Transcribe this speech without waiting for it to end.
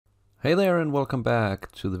Hey there and welcome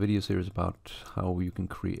back to the video series about how you can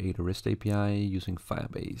create a REST API using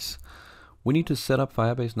Firebase. We need to set up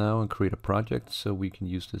Firebase now and create a project so we can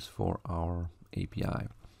use this for our API.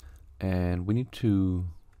 And we need to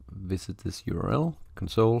visit this URL,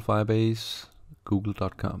 console Firebase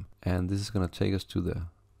google.com. And this is going to take us to the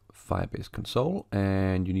Firebase console,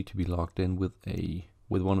 and you need to be logged in with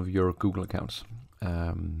one of your Google accounts.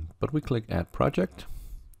 But we click add project.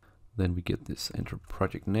 Then we get this enter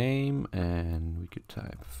project name, and we could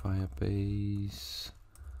type Firebase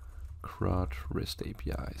CRUD REST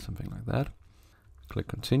API, something like that. Click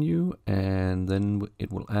continue, and then it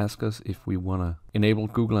will ask us if we want to enable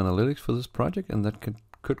Google Analytics for this project, and that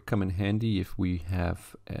could come in handy if we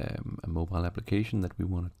have a mobile application that we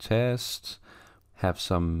want to test, have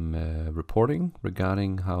some reporting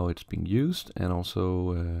regarding how it's being used, and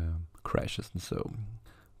also crashes and so.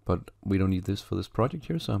 But we don't need this for this project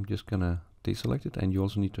here, so I'm just gonna deselect it, and you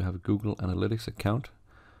also need to have a Google Analytics account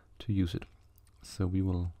to use it. So we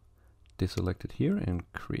will deselect it here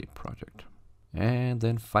and create project. And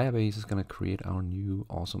then Firebase is gonna create our new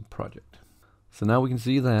awesome project. So now we can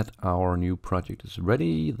see that our new project is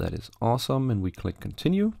ready. That is awesome, and we click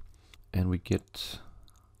continue, and we get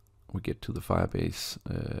to the Firebase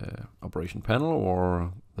operation panel,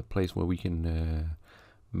 or the place where we can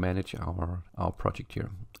manage our project here.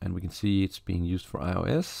 And we can see it's being used for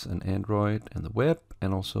iOS and Android and the web,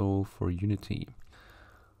 and also for Unity.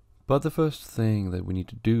 But the first thing that we need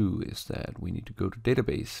to do is that we need to go to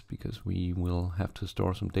database, because we will have to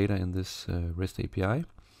store some data in this REST API.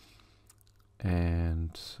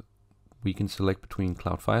 And we can select between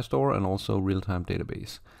Cloud Firestore and also real-time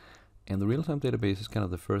database. And the real-time database is kind of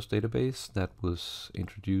the first database that was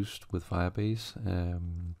introduced with Firebase,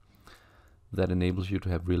 that enables you to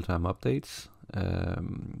have real-time updates.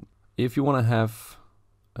 If you want to have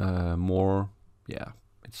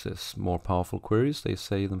it says more powerful queries, they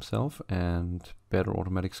say themselves, and better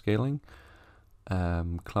automatic scaling,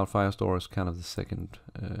 Cloud Firestore is kind of the second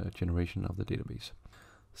generation of the database.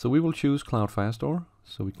 So we will choose Cloud Firestore.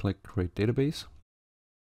 So we click create database,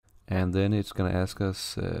 and then it's going to ask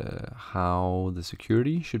us how the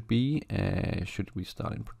security should be. Should we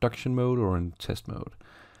start in production mode or in test mode?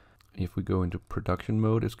 If we go into production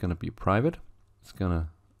mode, it's going to be private. It's gonna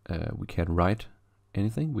we can't write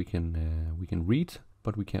anything. We can read,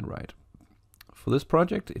 but we can't write. For this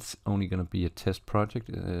project, it's only going to be a test project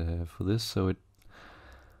for this. So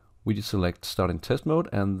we just select start in test mode,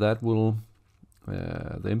 and that will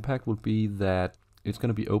the impact will be that it's going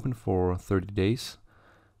to be open for 30 days.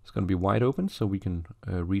 It's going to be wide open, so we can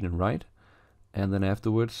read and write. And then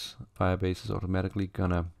afterwards, Firebase is automatically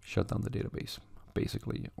gonna shut down the database,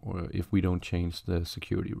 basically, or if we don't change the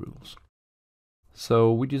security rules.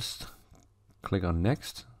 So we just click on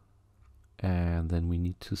next, and then we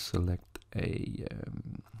need to select a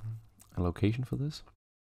location for this.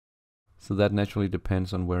 So that naturally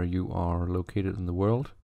depends on where you are located in the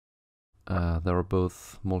world. There are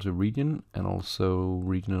both multi-region and also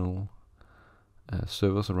regional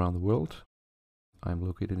servers around the world. I'm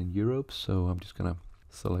located in Europe, so I'm just gonna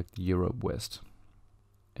select Europe West.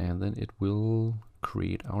 And then it will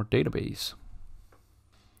create our database.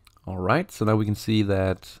 Alright, so now we can see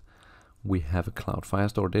that we have a Cloud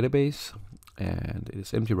Firestore database, and it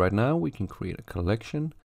is empty right now. We can create a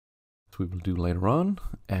collection, which we will do later on.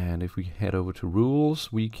 And if we head over to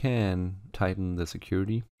rules, we can tighten the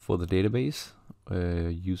security for the database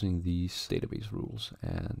using these database rules.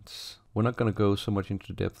 And we're not going to go so much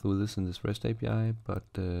into depth with this in this REST API, but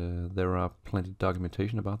there are plenty of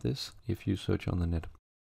documentation about this if you search on the net.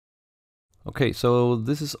 Okay, so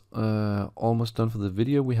this is almost done for the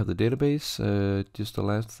video. We have the database. Just the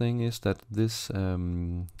last thing is that this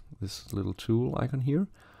this little tool icon here,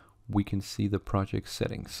 we can see the project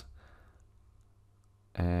settings,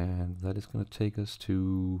 and that is going to take us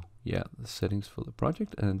to the settings for the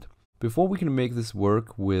project. And before we can make this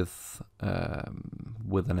work with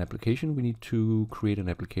an application, we need to create an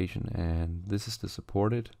application, and this is the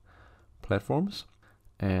supported platforms,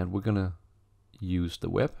 and we're gonna use the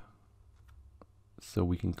web. So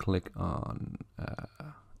we can click on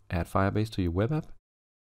add Firebase to your web app,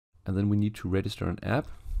 and then we need to register an app,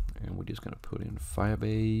 and we're just going to put in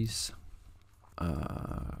Firebase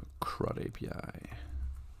CRUD API,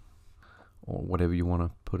 or whatever you want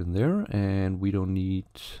to put in there. And we don't need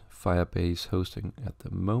Firebase hosting at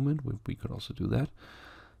the moment. We could also do that.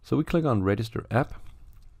 So we click on register app,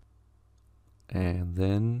 and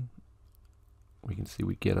then we can see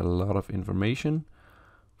we get a lot of information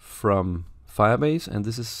from Firebase, and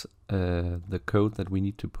this is the code that we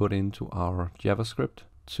need to put into our JavaScript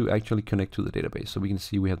to actually connect to the database. So we can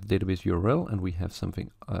see we have the database URL, and we have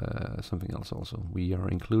something else also. We are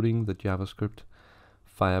including the JavaScript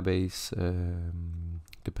Firebase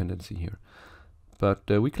dependency here. But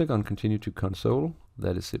we click on continue to console.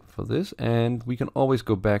 That is it for this, and we can always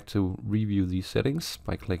go back to review these settings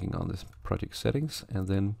by clicking on this project settings, and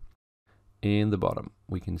then in the bottom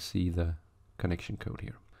we can see the connection code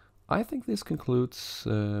here. I think this concludes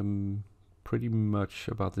pretty much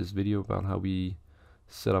about this video about how we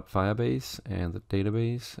set up Firebase and the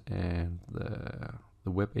database and the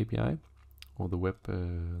web API, or the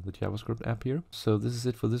JavaScript app here. So this is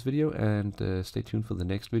it for this video, and stay tuned for the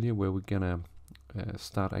next video where we're gonna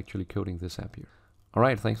start actually coding this app here.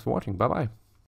 Alright, thanks for watching. Bye bye.